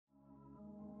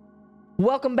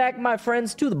Welcome back, my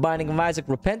friends, to the Binding of Isaac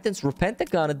Repentance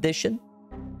Repenticon Edition.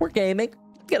 We're gaming.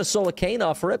 Get a Solar Cane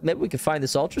offer it. Maybe we can find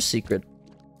this Ultra Secret.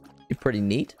 Be pretty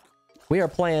neat. We are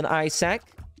playing Isaac,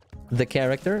 the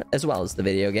character, as well as the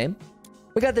video game.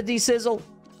 We got the D-Sizzle.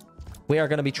 We are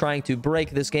going to be trying to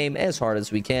break this game as hard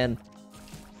as we can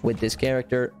with this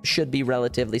character. Should be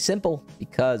relatively simple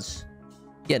because,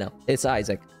 you know, it's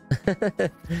Isaac.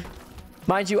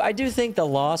 Mind you, I do think the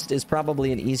Lost is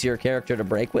probably an easier character to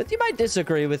break with. You might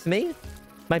disagree with me.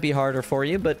 Might be harder for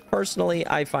you, but personally,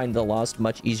 I find the Lost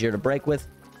much easier to break with.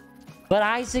 But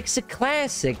Isaac's a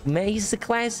classic, man. He's a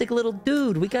classic little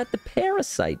dude. We got the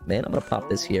Parasite, man. I'm gonna pop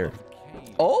this here.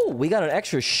 Oh, we got an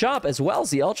extra shop as well as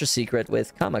the Ultra Secret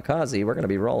with Kamikaze. We're gonna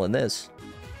be rolling this.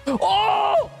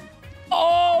 Oh!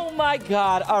 Oh my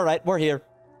god. All right, we're here.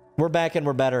 We're back and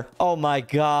we're better. Oh my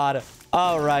god.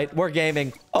 All right, we're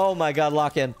gaming. Oh my god,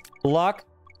 lock in. Lock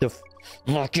the...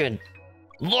 Lock in.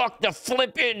 Lock the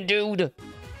flip in, dude.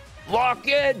 Lock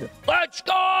in. Let's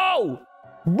go!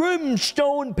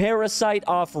 Brimstone Parasite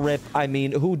off rip. I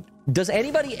mean, who... Does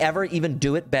anybody ever even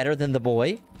do it better than the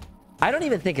boy? I don't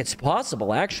even think it's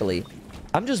possible, actually.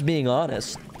 I'm just being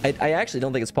honest. I actually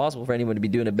don't think it's possible for anyone to be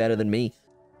doing it better than me.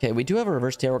 Okay, we do have a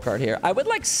reverse tarot card here. I would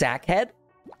like Sackhead,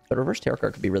 but reverse tarot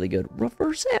card could be really good.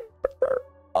 Reverse Emperor.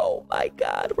 Oh my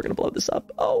god, we're gonna blow this up.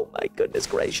 Oh my goodness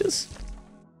gracious.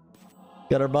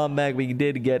 Got our bomb bag. We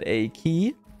did get a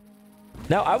key.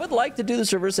 Now, I would like to do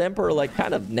this reverse Emperor, like,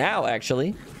 kind of now,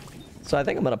 actually. So I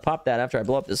think I'm gonna pop that after I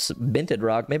blow up this Binted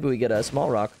Rock. Maybe we get a small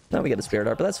rock. No, we get a Spirit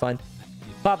Art, but that's fine.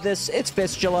 Pop this. It's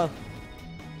Fistula.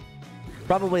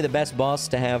 Probably the best boss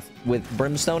to have with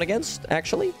Brimstone against,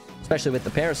 actually. Especially with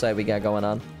the Parasite we got going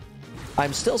on.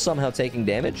 I'm still somehow taking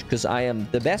damage because I am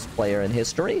the best player in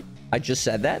history. I just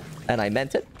said that, and I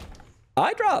meant it.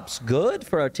 Eye drops. Good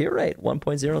for our tier rate.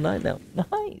 1.09 now.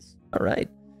 Nice. All right.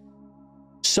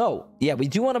 So, yeah, we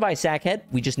do want to buy Sackhead.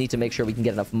 We just need to make sure we can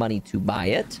get enough money to buy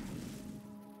it.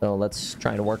 So let's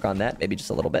try to work on that. Maybe just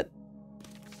a little bit.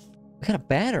 We got a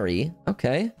battery.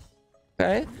 Okay.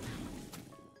 Okay.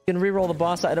 You can reroll the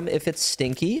boss item if it's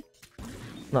stinky.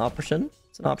 An option.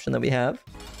 It's an option that we have.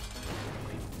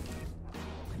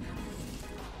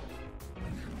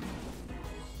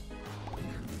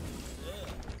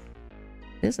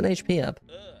 It's an HP up.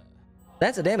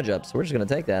 That's a damage up, so we're just gonna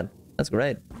take that. That's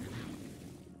great.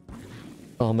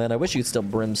 Oh man, I wish you could still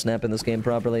Brim Snap in this game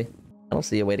properly. I don't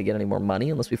see a way to get any more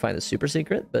money unless we find a super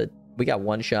secret, but we got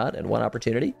one shot and one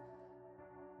opportunity.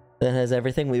 That has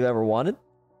everything we've ever wanted.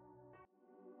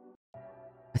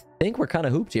 I think we're kind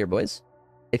of hooped here, boys.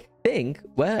 I think...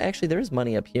 Well, actually, there is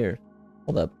money up here.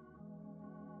 Hold up.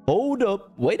 Hold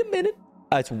up. Wait a minute.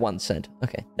 It's 1 cent.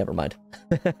 Okay, never mind.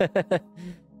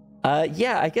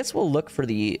 Yeah, I guess we'll look for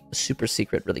the super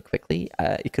secret really quickly.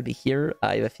 It could be here.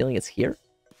 I have a feeling it's here.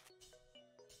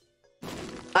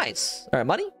 Nice. All right,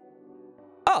 money?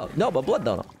 Oh, no, but blood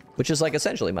donor, which is like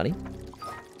essentially money.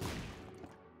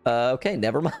 Okay,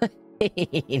 never mind.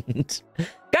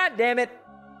 God damn it.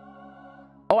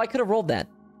 Oh, I could have rolled that.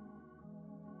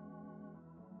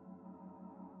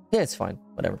 Yeah, it's fine.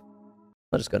 Whatever.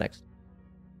 I'll just go next.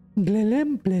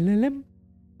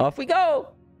 Off we go.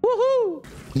 Woohoo!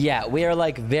 Yeah, we are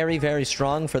like very, very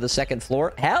strong for the second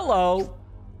floor. Hello!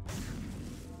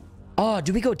 Oh,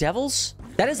 do we go Devils?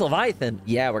 That is Leviathan.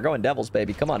 Yeah, we're going Devils,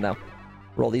 baby. Come on now.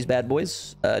 Roll these bad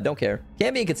boys. Don't care.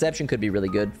 Cambion Conception could be really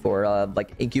good for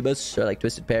like Incubus or like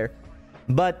Twisted Pair.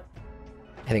 But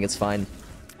I think it's fine.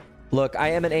 Look, I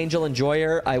am an Angel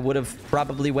Enjoyer. I would have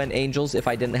probably went Angels if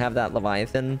I didn't have that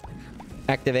Leviathan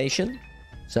activation.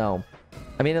 So...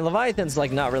 I mean, and Leviathan's,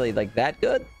 like, not really, like, that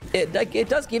good. It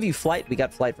does give you flight. We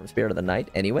got flight from Spirit of the Night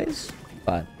anyways.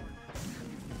 But,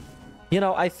 you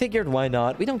know, I figured why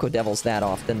not. We don't go Devils that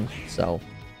often. So,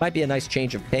 might be a nice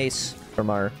change of pace from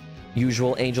our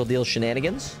usual Angel Deal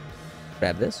shenanigans.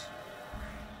 Grab this.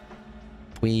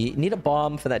 We need a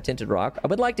bomb for that Tinted Rock. I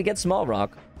would like to get Small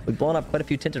Rock. We've blown up quite a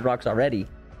few Tinted Rocks already.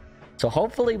 So,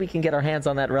 hopefully, we can get our hands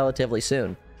on that relatively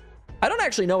soon. I don't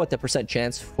actually know what the %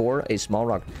 chance for a small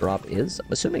rock drop is.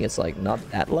 I'm assuming it's like not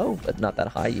that low, but not that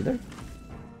high either.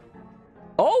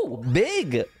 Oh,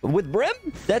 big! With Brim?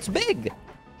 That's big!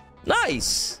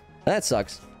 Nice! That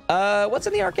sucks. What's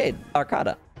in the arcade?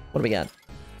 Arcada. What do we got?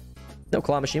 No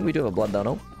claw machine. We do have a blood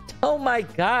dono. Oh my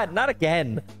god, not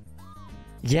again!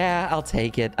 Yeah, I'll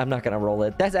take it. I'm not gonna roll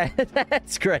it.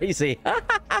 That's crazy.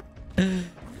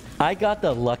 I got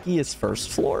the luckiest first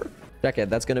floor. Check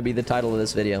it. That's gonna be the title of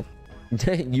this video.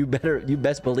 You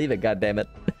best believe it, goddammit.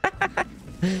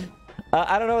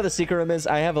 I don't know what the secret room is.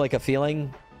 I have like a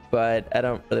feeling, but I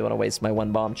don't really want to waste my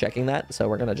one bomb checking that. So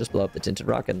we're gonna just blow up the Tinted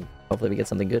Rock and hopefully we get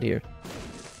something good here.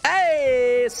 Hey!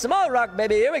 baby. Small rock,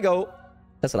 baby. Here we go.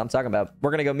 That's what I'm talking about. We're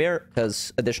going to go mirror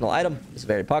because additional item is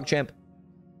very PogChamp.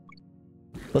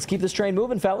 Let's keep this train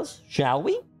moving, fellas. Shall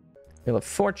we? We have a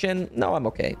fortune. No, I'm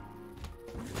okay.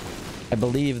 I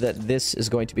believe that this is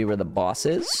going to be where the boss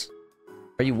is.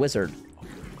 Are you wizard?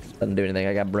 Doesn't do anything.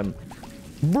 I got Brim.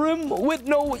 Brim with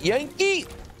no Yankee.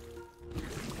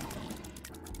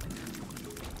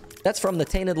 That's from the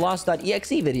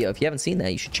taintedlost.exe video. If you haven't seen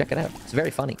that, you should check it out. It's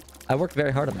very funny. I worked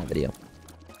very hard on that video.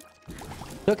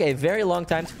 Took a very long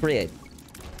time to create.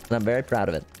 And I'm very proud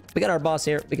of it. We got our boss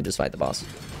here. We can just fight the boss.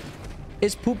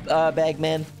 Is Poop Bag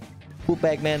Man. Poop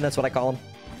Bag Man, that's what I call him.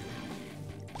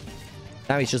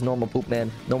 Now he's just normal Poop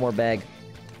Man. No more bag.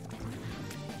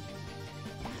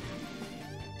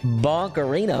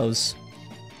 Bonkerinos.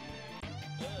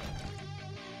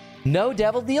 No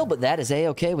devil deal, but that is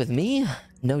a-okay with me.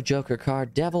 No Joker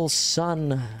card. Devil,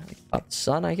 Sun.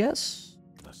 Sun, I guess?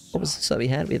 What was the sub we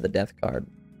had? We had the Death card.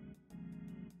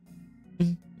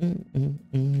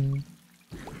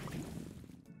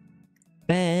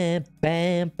 Bam,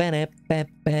 bam, bam, bam,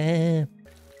 bam.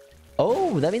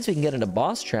 Oh, that means we can get into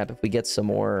boss trap if we get some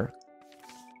more.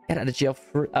 Get out of jail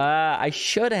free. I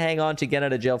should hang on to get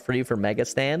out of jail free for Mega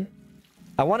Stand.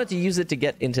 I wanted to use it to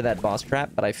get into that boss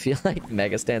trap, but I feel like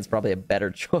Mega Stand's probably a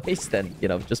better choice than, you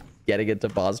know, just getting into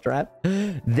boss trap.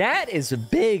 That is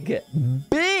big,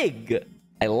 big.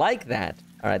 I like that.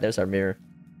 All right, there's our mirror.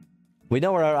 We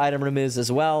know where our item room is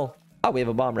as well. Oh, we have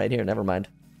a bomb right here. Never mind.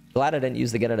 Glad I didn't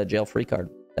use the get out of jail free card.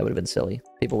 That would have been silly.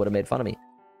 People would have made fun of me.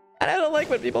 And I don't like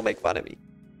when people make fun of me.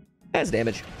 That's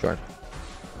damage. Sure.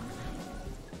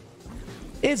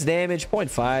 It's damage.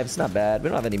 0.5. It's not bad. We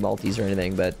don't have any multis or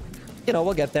anything, but, you know,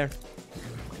 we'll get there.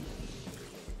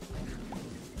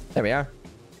 There we are.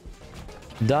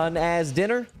 Done as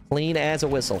dinner. Clean as a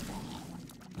whistle.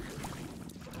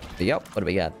 Yep. What do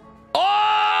we got?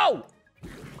 Oh!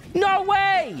 No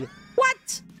way!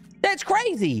 What? That's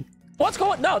crazy. What's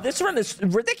going... No, this run is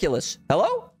ridiculous.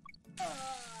 Hello?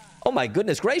 Oh my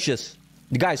goodness gracious.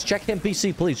 You guys, check him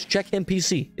PC, please. Check him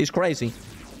PC. He's crazy.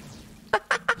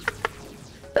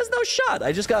 There's no shot.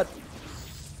 I just got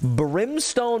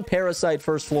Brimstone Parasite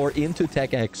first floor into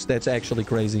Tech X. That's actually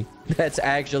crazy. That's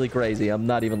actually crazy. I'm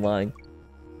not even lying.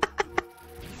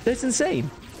 That's insane.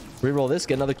 Reroll this,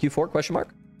 get another Q4 question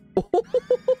mark.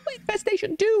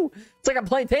 Infestation 2. It's like I'm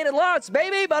playing Tainted Lots,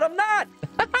 baby, but I'm not.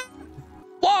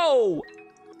 Whoa.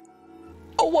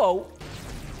 Oh, whoa.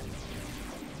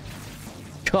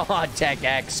 Come on, Tech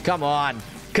X. Come on.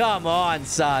 Come on,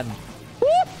 son. Woo!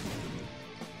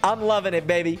 I'm loving it,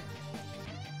 baby.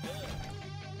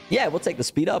 Yeah, we'll take the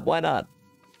speed up. Why not?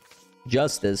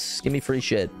 Justice. Give me free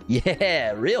shit.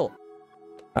 Yeah, real.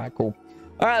 All right, cool.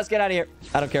 All right, let's get out of here.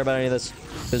 I don't care about any of this.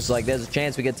 There's like, there's a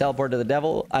chance we get teleported to the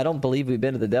devil. I don't believe we've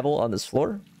been to the devil on this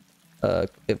floor.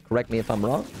 Correct me if I'm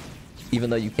wrong. Even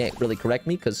though you can't really correct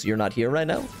me because you're not here right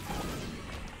now.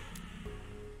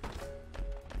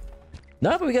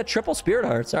 No, but we got triple spirit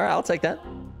hearts. All right, I'll take that.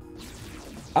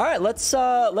 All right, let's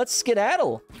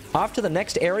skedaddle off to the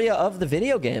next area of the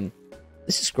video game.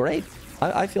 This is great.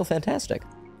 I feel fantastic.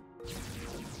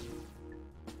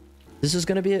 This is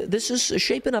gonna be this is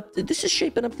shaping up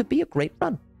to be a great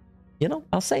run. You know,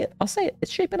 I'll say it.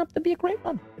 It's shaping up to be a great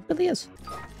run. It really is.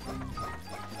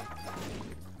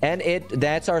 And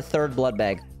that's our third blood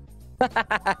bag.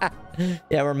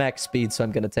 Yeah, we're max speed, so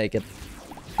I'm gonna take it.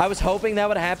 I was hoping that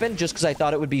would happen just because I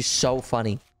thought it would be so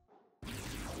funny.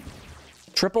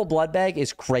 Triple blood bag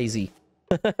is crazy.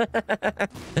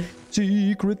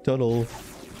 Secret tunnel.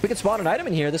 We could spawn an item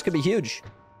in here. This could be huge.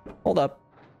 Hold up.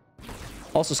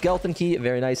 Also, skeleton key.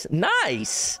 Very nice.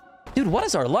 Nice! Dude, what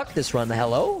is our luck this run?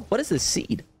 Hello? What is this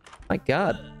seed? My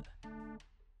god.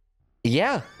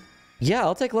 Yeah. Yeah,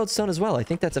 I'll take lodestone as well. I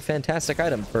think that's a fantastic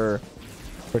item for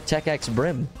Tech X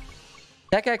Brim.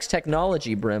 Tech X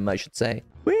Technology Brim, I should say.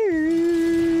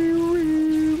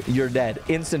 You're dead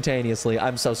instantaneously.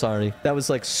 I'm so sorry. That was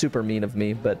like super mean of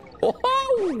me, but...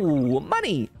 Oh,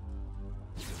 money!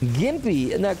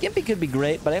 Gimpy. Now, Gimpy could be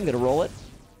great, but I am going to roll it.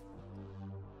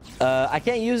 I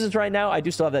can't use this right now. I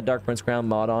do still have that Dark Prince Crown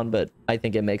mod on, but I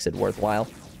think it makes it worthwhile.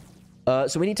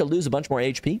 So we need to lose a bunch more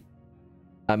HP.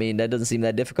 I mean, that doesn't seem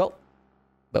that difficult.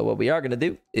 But what we are going to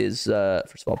do is,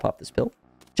 first of all, pop this pill.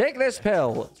 Take this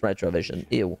pill! It's Retrovision.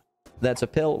 Ew. That's a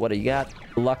pill. What do you got?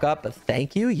 Luck up.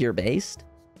 Thank you. You're based.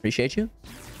 Appreciate you.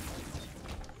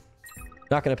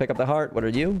 Not going to pick up the heart. What are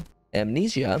you?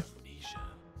 Amnesia.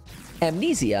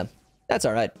 Amnesia. That's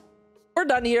all right. We're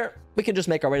done here. We can just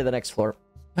make our way to the next floor.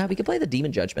 Wow, we could play the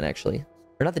Demon Judgment, actually.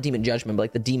 Or not the Demon Judgment, but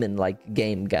like the Demon, like,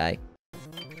 game guy.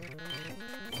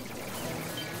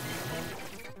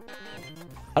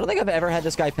 I don't think I've ever had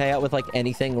this guy pay out with, like,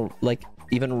 anything, like,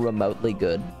 even remotely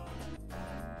good.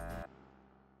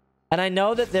 And I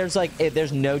know that there's, like, if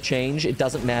there's no change. It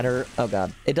doesn't matter. Oh,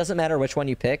 God. It doesn't matter which one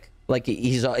you pick. Like,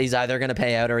 he's either going to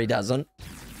pay out or he doesn't.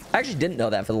 I actually didn't know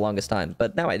that for the longest time,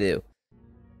 but now I do.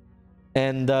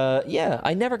 And, yeah,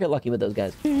 I never get lucky with those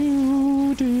guys.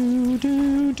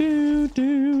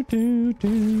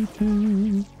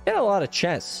 Get a lot of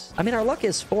chests. I mean, our luck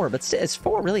is 4, but is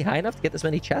 4 really high enough to get this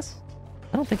many chests?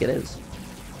 I don't think it is.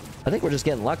 I think we're just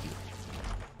getting lucky.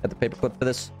 Got the paperclip for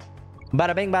this.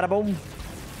 Bada bing, bada boom.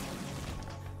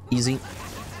 Easy.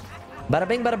 Bada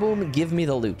bing, bada boom. Give me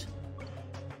the loot.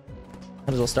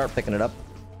 Might as well start picking it up.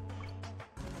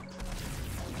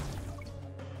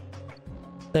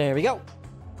 There we go.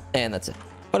 And that's it.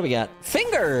 What do we got?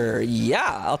 Finger!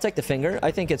 Yeah, I'll take the finger.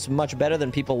 I think it's much better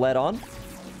than people let on.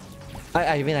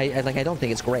 I mean, I don't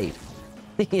think it's great.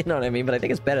 You know what I mean? But I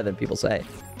think it's better than people say.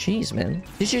 Jeez, man.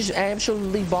 This is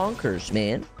absolutely bonkers,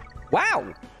 man.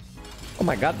 Wow! Oh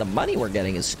my god, the money we're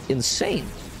getting is insane.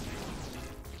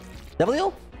 Double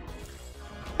deal?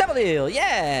 Double deal!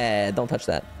 Yeah! Don't touch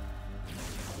that.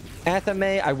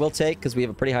 Athame, I will take, because we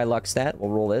have a pretty high luck stat.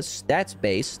 We'll roll this. That's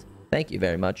based. Thank you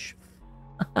very much.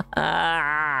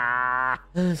 I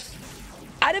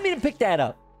didn't mean to pick that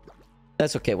up.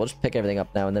 That's okay. We'll just pick everything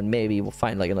up now, and then maybe we'll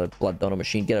find, like, another blood donor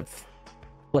machine. Get a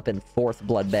flipping 4th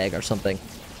blood bag or something.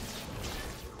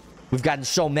 We've gotten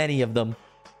so many of them.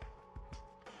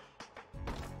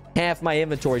 Half my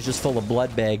inventory is just full of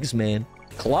blood bags, man.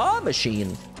 Claw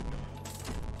machine.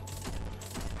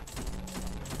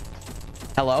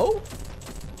 Hello?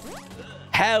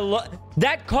 Hello?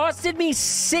 That costed me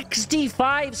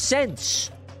 65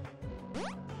 cents.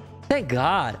 Thank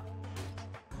God.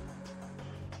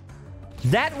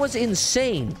 That was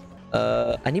insane.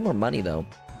 I need more money, though.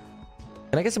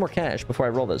 Can I get some more cash before I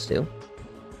roll those two?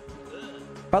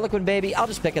 Harlequin Baby, I'll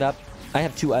just pick it up. I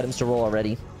have 2 items to roll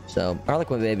already. So,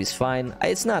 Harlequin Baby's fine.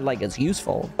 It's not like it's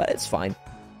useful, but it's fine.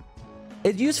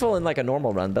 It's useful in, like, a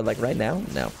normal run, but, like, right now,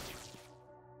 no.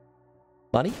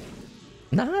 Money?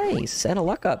 Nice! And a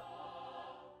luck up.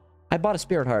 I bought a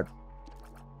Spirit Heart.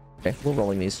 Okay, we're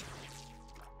rolling these.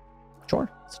 Sure.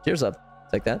 It's tears up.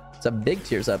 Take that. It's a big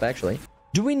tears up, actually.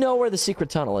 Do we know where the secret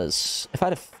tunnel is? If I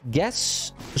had to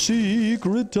guess...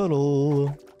 Secret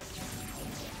tunnel.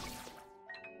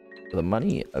 For the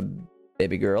money, a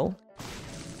baby girl.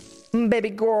 Baby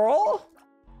girl!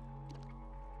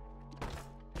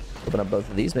 Open up both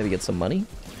of these, maybe get some money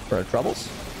for our troubles.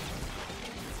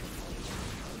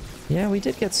 Yeah, we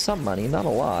did get some money, not a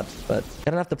lot, but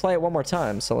gonna have to play it one more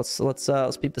time. So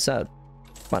let's peep this out.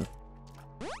 Come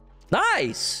on.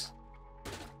 Nice.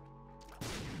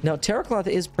 Now, Terra Cloth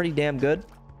is pretty damn good,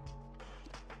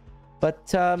 but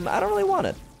I don't really want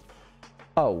it.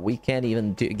 Oh, we can't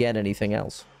even get anything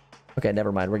else. Okay,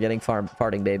 never mind. We're getting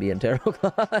farting baby and Terra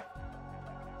Cloth.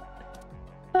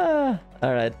 All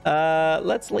right.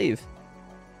 Let's leave.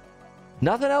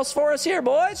 Nothing else for us here,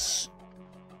 boys.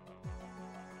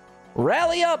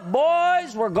 Rally up,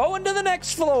 boys! We're going to the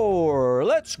next floor.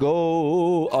 Let's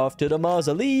go off to the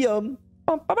mausoleum.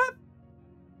 Bum, bum, bum.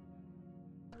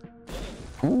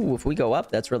 Ooh, if we go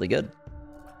up, that's really good.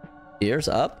 Ears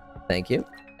up. Thank you.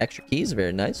 Extra keys,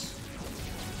 very nice.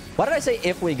 Why did I say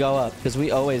if we go up? Because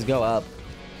we always go up.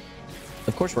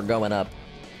 Of course we're going up.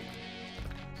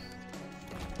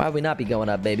 Why would we not be going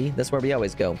up, baby? That's where we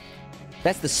always go.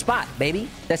 That's the spot, baby.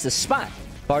 That's the spot.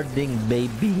 Farting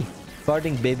baby.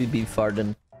 Farting baby be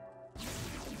farting.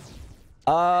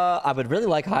 I would really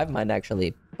like Hive Mind,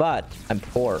 actually. But I'm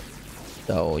poor.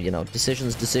 So, you know,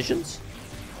 decisions.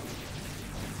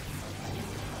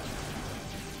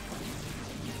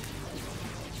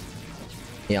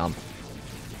 Yum.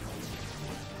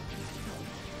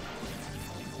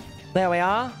 There we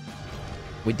are.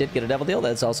 We did get a devil deal.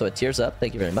 That's also a tears up.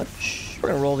 Thank you very much. We're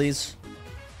gonna roll these.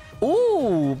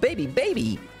 Ooh,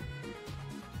 baby.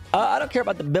 I don't care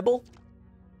about the bibble.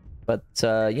 But,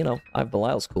 you know, I have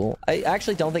Belial's cool. I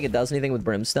actually don't think it does anything with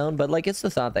Brimstone, but, like, it's the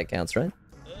thought that counts, right?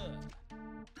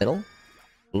 Middle.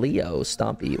 Leo,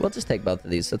 Stompy. We'll just take both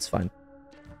of these. That's fine.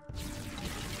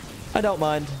 I don't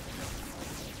mind.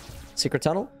 Secret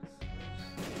tunnel?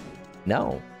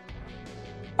 No.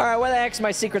 Alright, where the heck's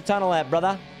my secret tunnel at,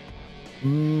 brother?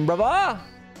 Brother?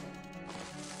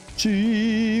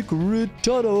 Secret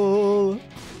tunnel.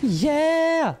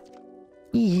 Yeah.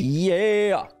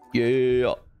 Yeah.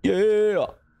 We're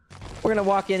gonna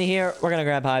walk in here. We're gonna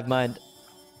grab Hive Mind.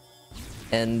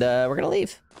 And, we're gonna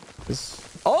leave.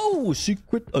 Oh,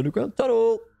 secret underground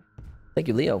tunnel. Thank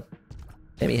you, Leo.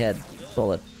 Amy head.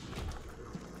 Roll it.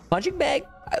 Punching bag?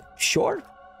 Sure.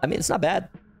 I mean, it's not bad.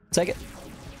 Take it.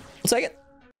 We'll take it.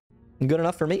 Good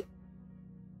enough for me.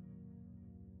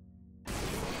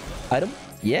 Item?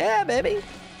 Yeah, baby.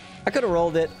 I could have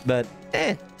rolled it, but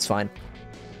it's fine.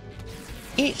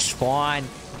 It's fine.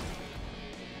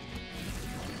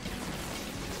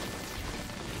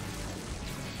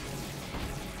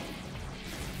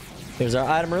 Here's our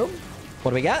item room.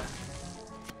 What do we got?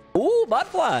 Ooh,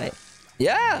 botfly.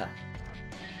 Yeah.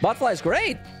 Botfly's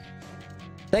great.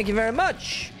 Thank you very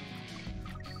much.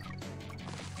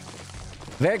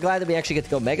 Very glad that we actually get to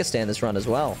go Mega Stand this run as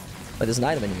well. But there's an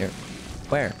item in here.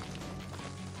 Where?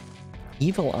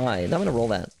 Evil Eye. I'm gonna roll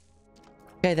that.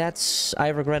 Okay, that's... I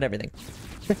regret everything.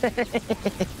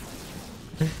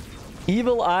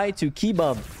 Evil Eye to Key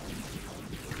Bump.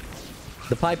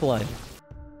 The pipeline.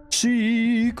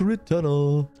 Secret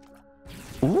tunnel.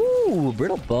 Ooh,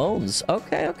 brittle bones.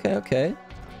 Okay, okay, okay.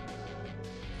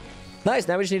 Nice.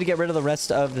 Now we just need to get rid of the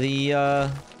rest of the,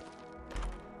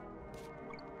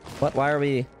 What? Why are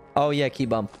we... Oh, yeah, key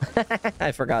bump.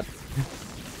 I forgot.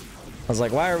 I was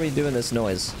like, why are we doing this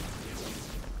noise?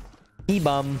 Key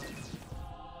bum.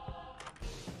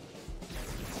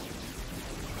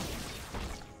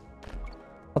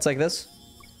 I'll take this.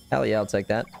 Hell yeah, I'll take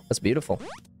that. That's beautiful.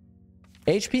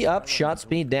 HP up, shot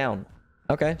speed down.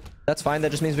 Okay, that's fine.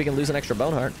 That just means we can lose an extra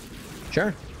bone heart.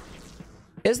 Sure.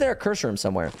 Is there a curse room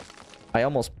somewhere? I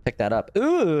almost picked that up.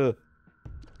 Ooh!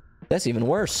 That's even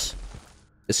worse.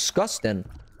 Disgusting.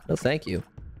 No, thank you.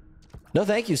 No,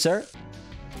 thank you, sir.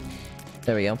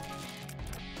 There we go.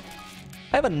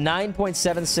 I have a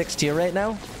 9.76 tier rate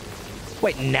now.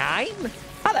 Wait, 9?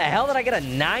 How the hell did I get a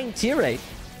 9 tier rate?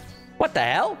 What the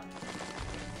hell?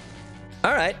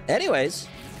 All right. Anyways.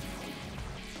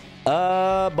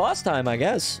 Boss time, I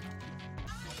guess.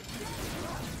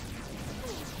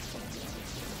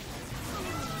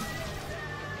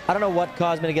 I don't know what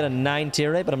caused me to get a 9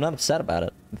 tier rate, but I'm not upset about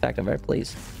it. In fact, I'm very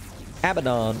pleased.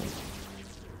 Abaddon.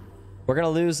 We're gonna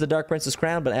lose the Dark Prince's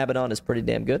crown, but Abaddon is pretty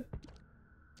damn good.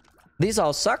 These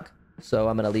all suck, so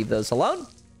I'm gonna leave those alone.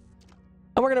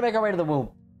 And we're gonna make our way to the womb.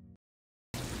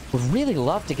 Would really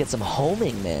love to get some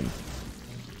homing, man.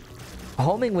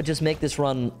 Homing would just make this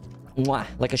run mwah,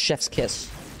 like a chef's kiss.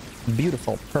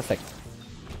 Beautiful. Perfect.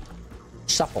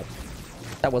 Supple.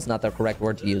 That was not the correct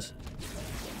word to use.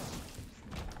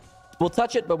 We'll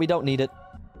touch it, but we don't need it.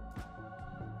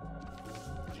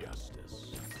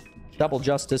 Justice. Double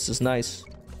justice is nice.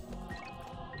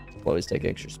 We'll always take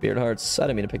extra spirit hearts. I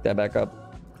didn't mean to pick that back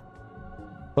up.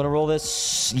 Wanna roll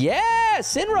this? Yeah!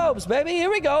 Sin robes, baby!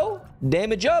 Here we go!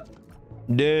 Damage up!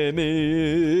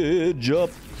 Damage up!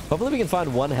 Hopefully we can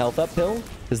find one health up pill,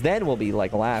 because then we'll be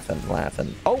like laughing.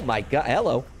 Oh my god,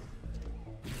 hello.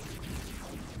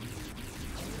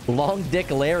 Long Dick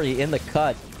Larry in the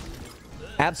cut.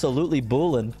 Absolutely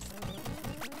bullin'.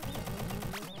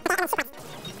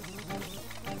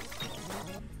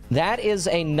 That is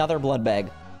another blood bag.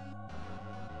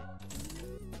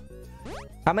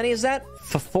 How many is that?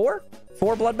 Four?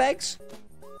 4 blood bags?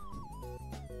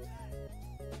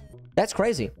 That's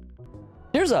crazy.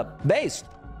 Here's a base.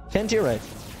 10 tier rate.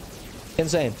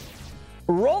 Insane.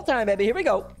 Roll time, baby. Here we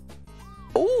go.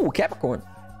 Ooh, Capricorn.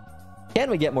 Can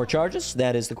we get more charges?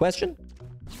 That is the question.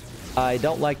 I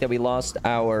don't like that we lost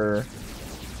our...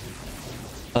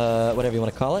 whatever you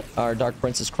want to call it. Our Dark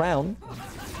Prince's crown.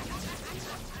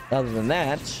 Other than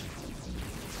that...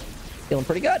 feeling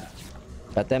pretty good.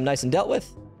 Got them nice and dealt with.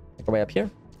 Make our way up here.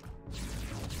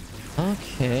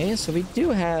 Okay, so we do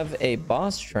have a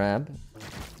boss trap.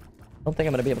 I don't think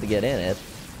I'm going to be able to get in it.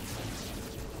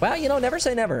 Well, you know, never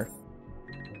say never.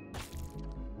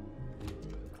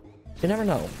 You never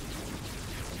know.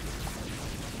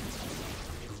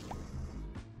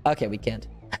 Okay, we can't.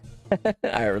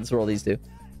 Alright, let's roll these two.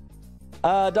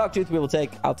 Dogtooth we will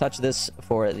take. I'll touch this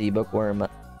for the Bookworm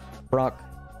Brock.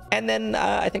 And then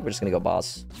I think we're just going to go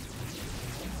boss.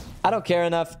 I don't care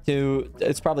enough to...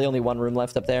 It's probably only one room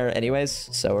left up there anyways.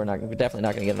 So we're definitely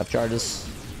not going to get enough charges.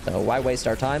 So why waste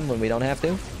our time when we don't have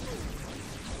to?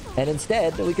 And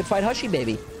instead, we could fight Hushy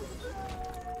Baby.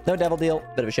 No devil deal.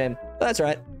 Bit of a shame. But that's all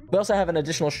right. We also have an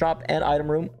additional shop and item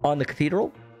room on the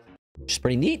cathedral. Which is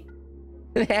pretty neat.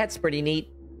 That's pretty neat.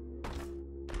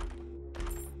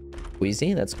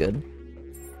 Squeezy, that's good.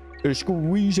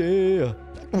 Squeezy.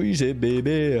 Squeezy,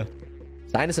 baby.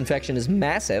 Sinus infection is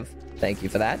massive. Thank you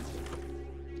for that.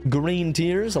 Green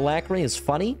tears. Alacrity is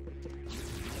funny.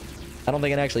 I don't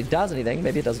think it actually does anything.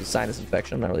 Maybe it does with sinus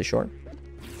infection. I'm not really sure.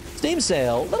 Steam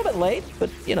sale. A little bit late, but,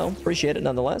 you know, appreciate it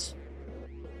nonetheless.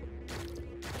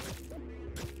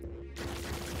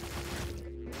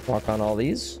 Walk on all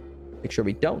these. Make sure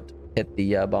we don't hit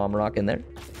the bomb rock in there.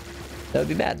 That would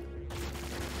be bad.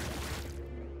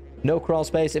 No crawl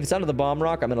space. If it's under the bomb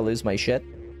rock, I'm gonna lose my shit.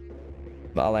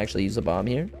 But I'll actually use a bomb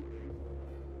here.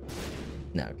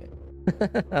 No, okay.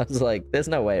 I was like, there's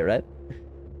no way, right?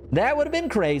 That would have been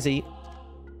crazy.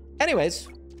 Anyways,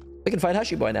 we can fight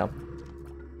Hushy Boy now.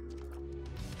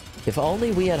 If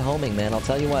only we had homing, man. I'll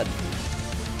tell you what.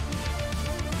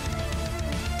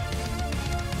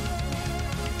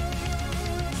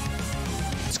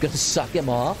 It's gonna suck him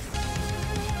off.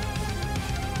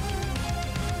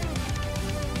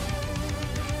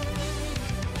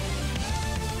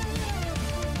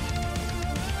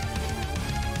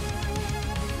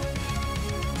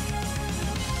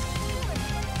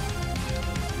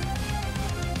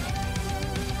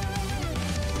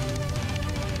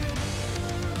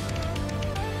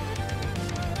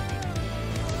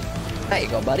 There you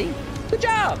go, buddy. Good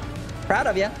job. Proud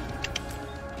of you.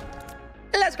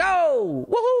 Let's go.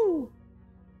 Woohoo.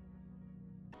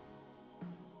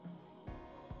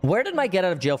 Where did my get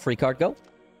out of jail free card go?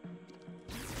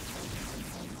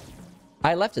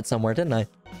 I left it somewhere, didn't I?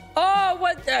 Oh,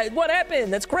 what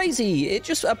happened? That's crazy. It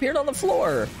just appeared on the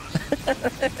floor.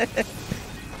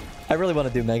 I really want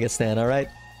to do Mega Stan, all right?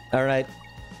 All right.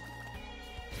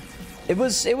 It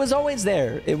was always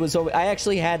there. It was. I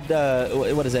actually had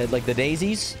what is it? Like the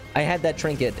daisies. I had that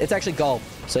trinket. It's actually golf,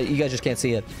 so you guys just can't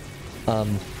see it.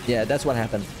 Yeah, that's what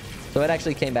happened. So it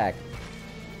actually came back.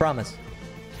 Promise.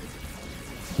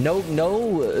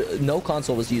 No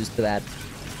console was used for that.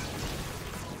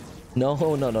 No.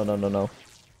 No,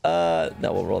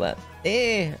 we'll roll that.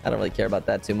 I don't really care about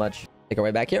that too much. Take our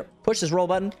way back here. Push this roll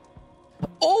button.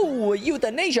 Oh,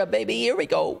 euthanasia, baby. Here we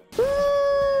go.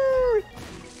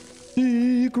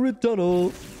 Secret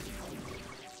tunnel.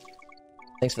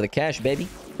 Thanks for the cash, baby.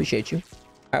 Appreciate you.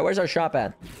 All right, where's our shop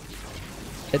at?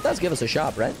 It does give us a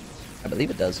shop, right? I believe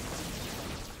it does.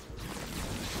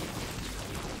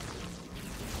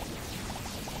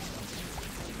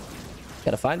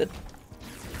 Gotta find it.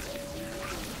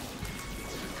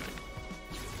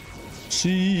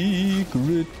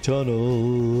 Secret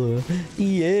tunnel.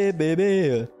 Yeah,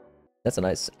 baby. That's a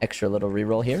nice extra little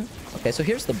reroll here. Okay, so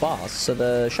here's the boss. So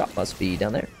the shop must be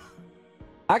down there.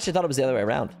 I actually thought it was the other way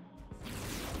around.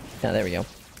 Yeah, there we go.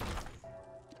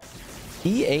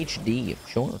 PhD,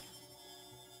 sure.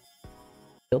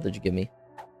 What did you give me?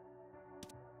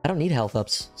 I don't need health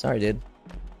ups. Sorry, dude.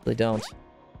 Really don't.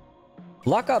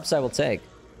 Luck ups I will take.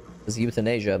 This is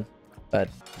euthanasia, but...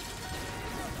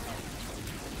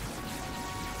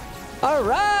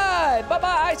 Alright!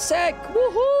 Bye-bye, Isaac!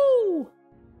 Woohoo!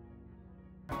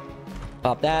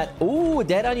 Pop that. Ooh,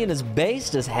 Dead Onion is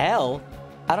based as hell.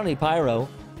 I don't need Pyro.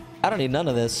 I don't need none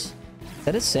of this.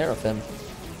 That is Seraphim.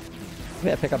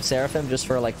 Maybe I pick up Seraphim just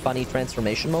for, like, funny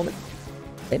transformation moment.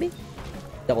 Maybe?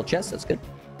 Double chest, that's good.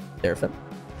 Seraphim.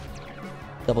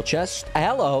 Double chest.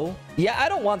 Hello. Yeah, I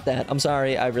don't want that. I'm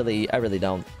sorry. I really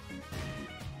don't.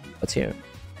 What's here?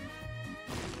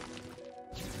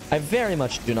 I very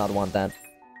much do not want that.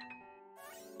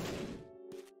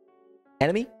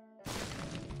 Enemy?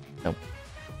 No. All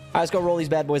right, let's go roll these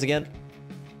bad boys again.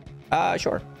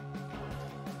 Sure.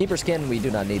 Keeper skin, we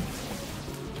do not need.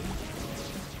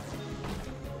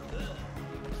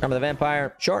 Arm of the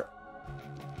Vampire, sure.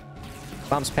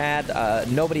 Bomb's pad,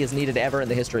 nobody has needed ever in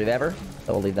the history of ever.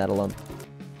 So we'll leave that alone.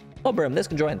 Oh, Brim, this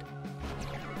conjoined.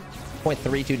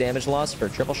 0.32 damage loss for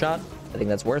triple shot. I think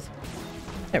that's worth.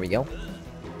 There we go.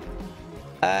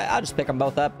 I'll just pick them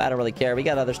both up. I don't really care. We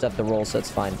got other stuff to roll, so it's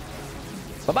fine.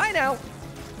 Bye-bye now.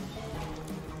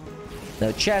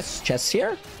 No chests. Chests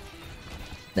here?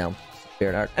 No.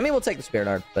 Spirit art. I mean, we'll take the spirit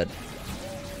art, but...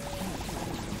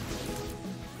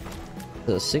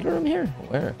 There's a secret room here?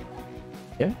 Where?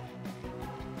 Here?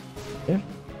 Here?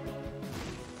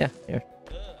 Yeah, here.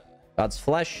 God's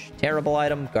Flesh. Terrible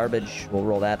item. Garbage. We'll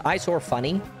roll that. Eyesore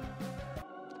funny.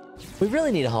 We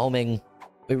really need homing.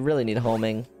 We really need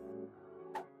homing.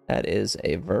 That is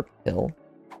a Verp pill.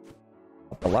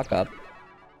 Up the luck up.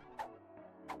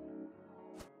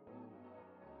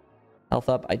 Health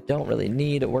up, I don't really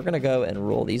need. We're gonna go and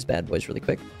roll these bad boys really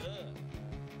quick.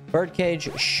 Birdcage,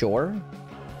 sure.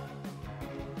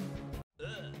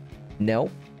 No.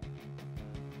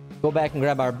 Go back and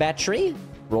grab our battery.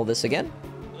 Roll this again.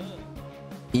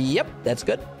 Yep, that's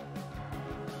good.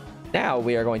 Now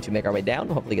we are going to make our way down.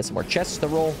 Hopefully get some more chests to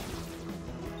roll.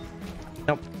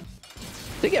 Nope.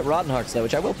 Did get Rotten Hearts though,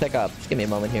 which I will pick up. Just give me a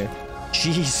moment here.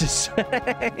 Jesus.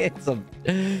 It's a...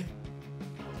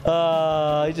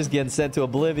 he's just getting sent to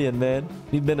oblivion, man.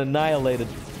 You've been annihilated.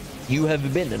 You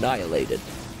have been annihilated.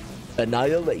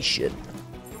 Annihilation.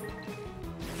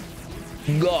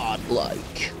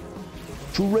 Godlike.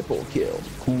 Triple kill.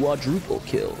 Quadruple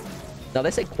kill. Now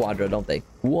they say quadra, don't they?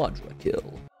 Quadra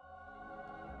kill.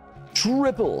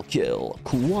 Triple kill.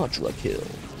 Quadra kill.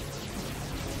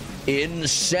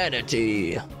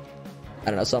 Insanity. I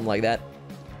don't know, something like that.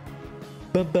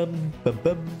 One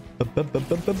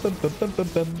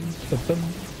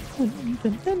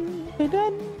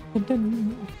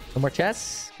more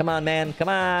chests? Come on, man. Come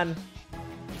on.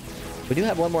 We do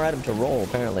have one more item to roll,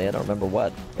 apparently. I don't remember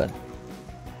what, but...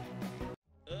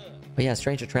 Oh, yeah,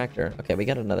 Strange Attractor. Okay, we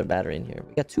got another battery in here.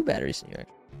 We got 2 batteries in here.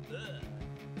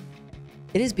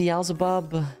 It is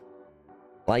Beelzebub.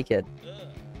 Like it.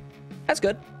 That's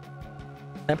good.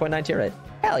 9.9 tier rate.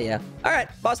 Hell yeah. Alright,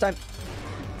 boss time.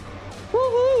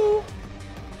 Woohoo!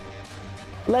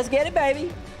 Let's get it,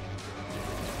 baby.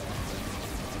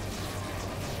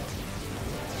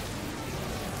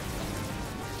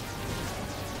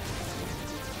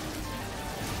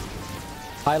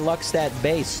 High luck stat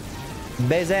base.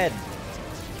 Bezed.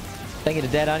 Thank you to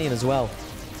Dead Onion as well.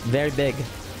 Very big.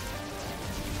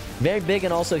 Very big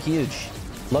and also huge.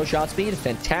 Low shot speed.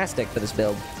 Fantastic for this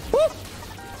build. Woo!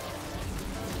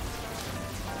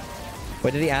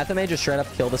 Wait, did the Athame just straight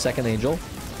up kill the second angel?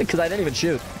 Because I didn't even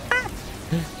shoot.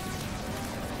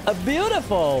 A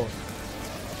beautiful.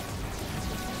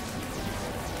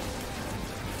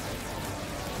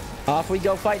 Off we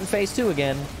go fighting phase 2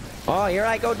 again. Oh, here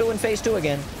I go doing phase 2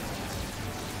 again.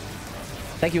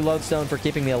 Thank you, Lodestone, for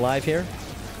keeping me alive here.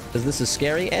 Because this is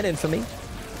scary and infamy.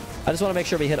 I just want to make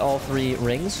sure we hit all 3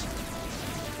 rings.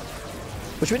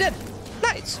 Which we did.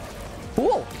 Nice.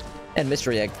 Cool. And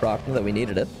mystery egg proc, not that we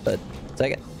needed it, but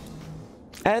take it.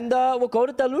 And we'll go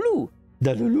to Dalulu.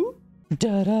 Dalulu?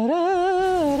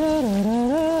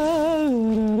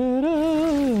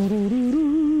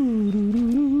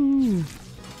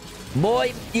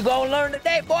 Boy, you gonna learn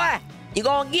today, boy. You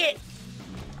gonna get.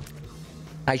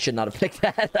 I should not have picked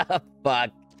that up.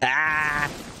 Fuck. Ah.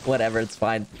 Whatever, it's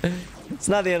fine. It's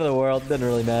not the end of the world. Doesn't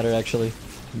really matter, actually.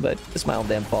 But it's my own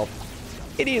damn fault.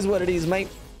 It is what it is, mate.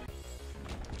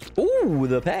 Ooh,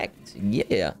 the pact.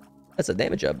 Yeah. That's a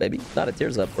damage up, baby. Not a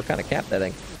tears up. We're kind of capped, I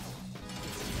think.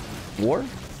 War?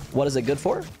 What is it good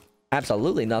for?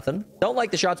 Absolutely nothing. Don't like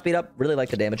the shot speed up. Really like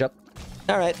the damage up.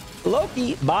 All right.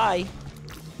 Loki, bye.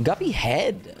 Guppy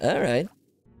head. All right.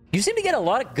 You seem to get a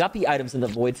lot of Guppy items in the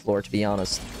Void Floor, to be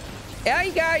honest.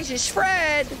 Hey, guys, it's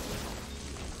Fred.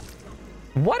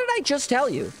 What did I just tell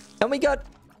you? And we got...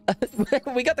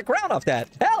 we got the crown off that.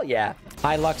 Hell yeah.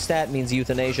 High luck stat means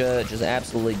euthanasia. It just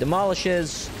absolutely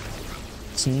demolishes.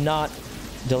 It's not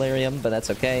delirium, but that's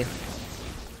okay.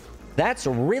 That's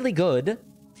really good.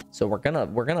 So we're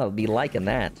gonna be liking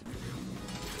that.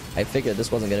 I figured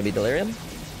this wasn't gonna be delirium.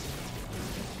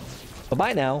 But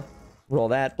bye now. Roll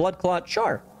that. Blood clot,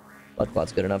 sure. Blood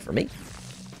clot's good enough for me.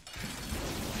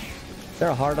 Is there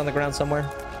a heart on the ground somewhere?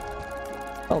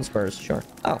 Bone spurs, sure.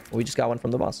 Oh, we just got one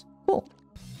from the boss. Cool.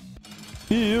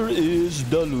 Here is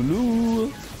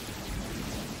Dalulu.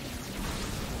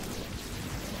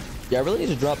 Yeah, I really need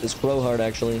to drop this crow heart,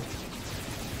 actually.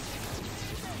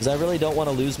 Because I really don't want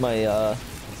to lose my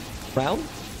crown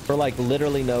for, like,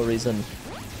 literally no reason.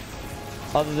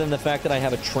 Other than the fact that I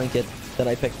have a trinket that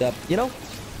I picked up, you know?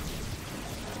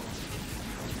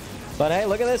 But hey,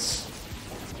 look at this.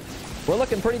 We're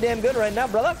looking pretty damn good right now,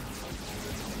 brother.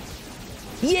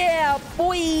 Yeah,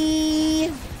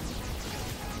 boy!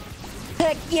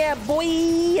 Heck yeah,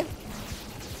 boy!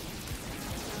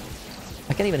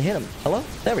 I can't even hit him. Hello?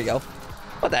 There we go.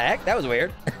 What the heck? That was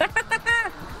weird.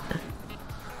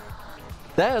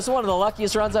 That was one of the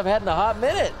luckiest runs I've had in a hot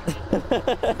minute.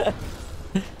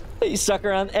 You stuck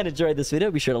around and enjoyed this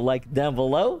video. Be sure to like down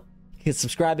below. You can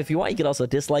subscribe if you want. You can also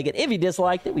dislike it if you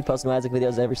disliked it. We post magic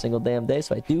videos every single damn day,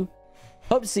 so I do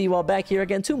hope to see you all back here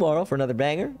again tomorrow for another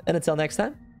banger. And until next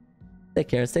time, take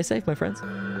care and stay safe, my friends.